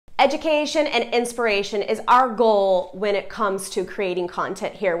Education and inspiration is our goal when it comes to creating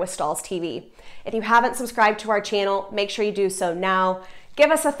content here with Stahls TV. If you haven't subscribed to our channel, make sure you do so now.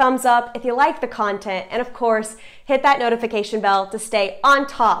 Give us a thumbs up if you like the content, and of course, hit that notification bell to stay on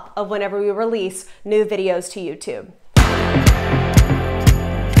top of whenever we release new videos to YouTube.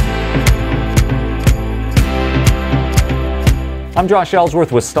 I'm Josh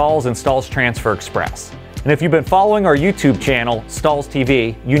Ellsworth with Stahls and Stahls Transfer Express. And if you've been following our YouTube channel, Stahls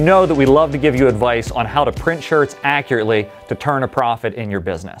TV, you know that we love to give you advice on how to print shirts accurately to turn a profit in your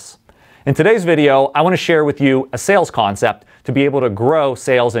business. In today's video, I want to share with you a sales concept to be able to grow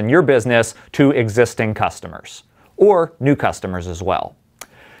sales in your business to existing customers, or new customers as well.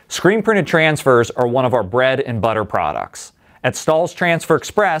 Screen printed transfers are one of our bread and butter products. At Stahls Transfer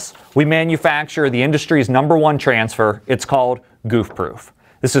Express, we manufacture the industry's #1 transfer. It's called Goof Proof.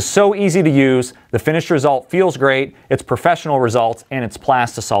 This is so easy to use, the finished result feels great, it's professional results, and it's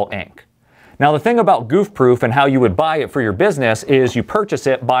Plastisol ink. Now the thing about Goof Proof and how you would buy it for your business is you purchase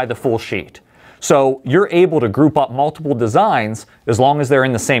it by the full sheet. So you're able to group up multiple designs, as long as they're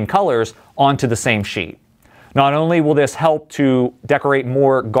in the same colors, onto the same sheet. Not only will this help to decorate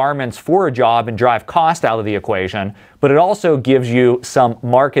more garments for a job and drive cost out of the equation, but it also gives you some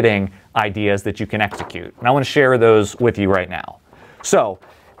marketing ideas that you can execute. And I want to share those with you right now. So,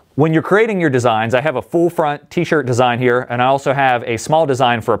 when you're creating your designs, I have a full front t-shirt design here, and I also have a small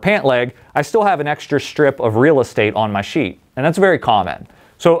design for a pant leg. I still have an extra strip of real estate on my sheet, and that's very common.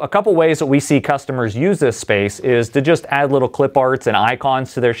 So a couple ways that we see customers use this space is to just add little clip arts and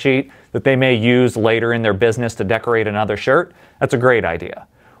icons to their sheet that they may use later in their business to decorate another shirt. That's a great idea.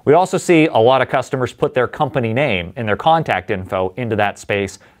 We also see a lot of customers put their company name and their contact info into that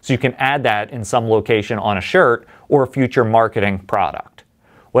space, so you can add that in some location on a shirt or a future marketing product.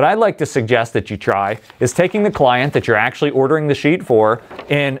 What I'd like to suggest that you try is taking the client that you're actually ordering the sheet for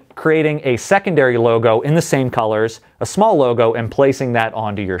and creating a secondary logo in the same colors, a small logo, and placing that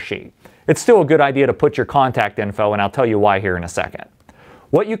onto your sheet. It's still a good idea to put your contact info, and I'll tell you why here in a second.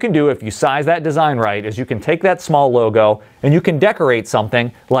 What you can do if you size that design right is you can take that small logo and you can decorate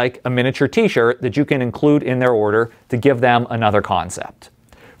something like a miniature t-shirt that you can include in their order to give them another concept.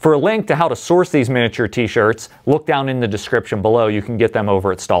 For a link to how to source these miniature t-shirts, look down in the description below. You can get them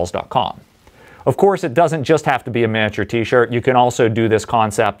over at stahls.com. Of course, it doesn't just have to be a miniature t-shirt. You can also do this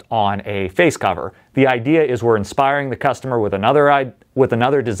concept on a face cover. The idea is we're inspiring the customer with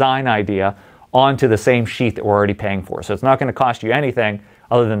another design idea onto the same sheet that we're already paying for. So it's not going to cost you anything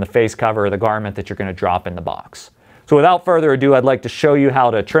other than the face cover or the garment that you're going to drop in the box. So without further ado, I'd like to show you how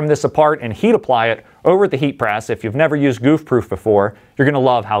to trim this apart and heat apply it over at the heat press. If you've never used Goof Proof before, you're going to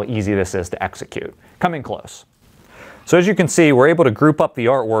love how easy this is to execute. Come in close. So as you can see, we're able to group up the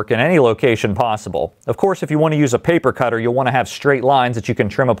artwork in any location possible. Of course, if you want to use a paper cutter, you'll want to have straight lines that you can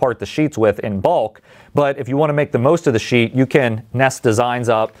trim apart the sheets with in bulk. But if you want to make the most of the sheet, you can nest designs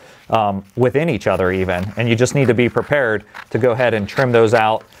up within each other even. And you just need to be prepared to go ahead and trim those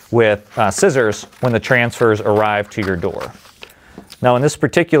out with scissors when the transfers arrive to your door. Now in this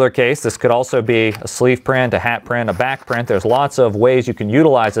particular case, this could also be a sleeve print, a hat print, a back print. There's lots of ways you can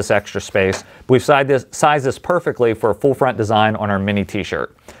utilize this extra space. We've sized this perfectly for a full front design on our mini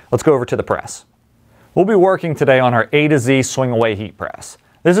t-shirt. Let's go over to the press. We'll be working today on our A to Z swing away heat press.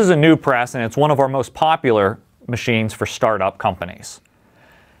 This is a new press, and it's one of our most popular machines for startup companies.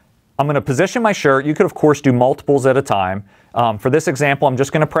 I'm going to position my shirt. You could of course do multiples at a time. For this example, I'm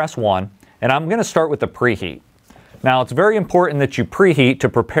just going to press one, and I'm going to start with the preheat. Now it's very important that you preheat to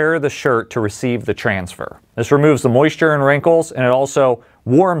prepare the shirt to receive the transfer. This removes the moisture and wrinkles, and it also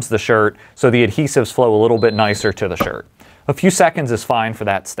warms the shirt so the adhesives flow a little bit nicer to the shirt. A few seconds is fine for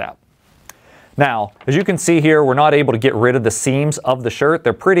that step. Now, as you can see here, we're not able to get rid of the seams of the shirt.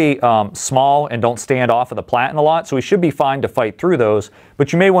 They're pretty small and don't stand off of the platen a lot, so we should be fine to fight through those,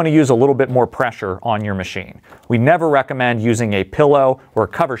 but you may want to use a little bit more pressure on your machine. We never recommend using a pillow or a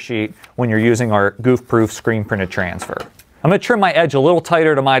cover sheet when you're using our Goof Proof screen printed transfer. I'm going to trim my edge a little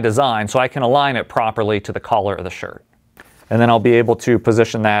tighter to my design so I can align it properly to the collar of the shirt. And then I'll be able to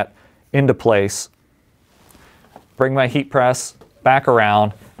position that into place, bring my heat press back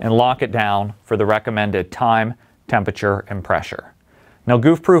around, and lock it down for the recommended time, temperature, and pressure. Now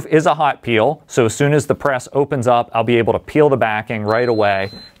Goof Proof is a hot peel, so as soon as the press opens up, I'll be able to peel the backing right away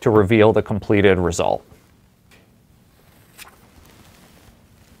to reveal the completed result.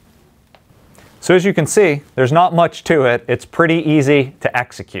 So as you can see, there's not much to it. It's pretty easy to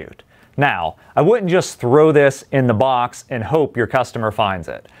execute. Now, I wouldn't just throw this in the box and hope your customer finds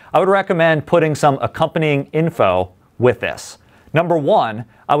it. I would recommend putting some accompanying info with this. Number one,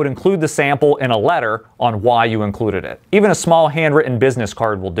 I would include the sample in a letter on why you included it. Even a small handwritten business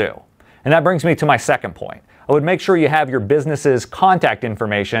card will do. And that brings me to my second point. I would make sure you have your business's contact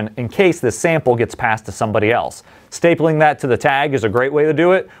information in case this sample gets passed to somebody else. Stapling that to the tag is a great way to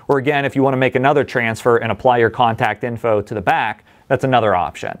do it, or again, if you want to make another transfer and apply your contact info to the back, that's another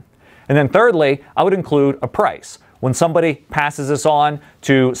option. And then thirdly, I would include a price. When somebody passes this on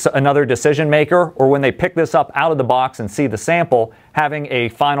to another decision maker, or when they pick this up out of the box and see the sample, having a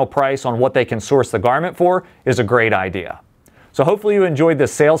final price on what they can source the garment for is a great idea. So hopefully you enjoyed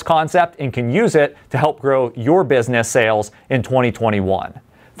this sales concept and can use it to help grow your business sales in 2021.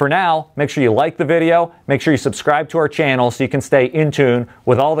 For now, make sure you like the video, make sure you subscribe to our channel so you can stay in tune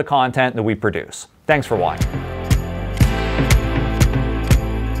with all the content that we produce. Thanks for watching.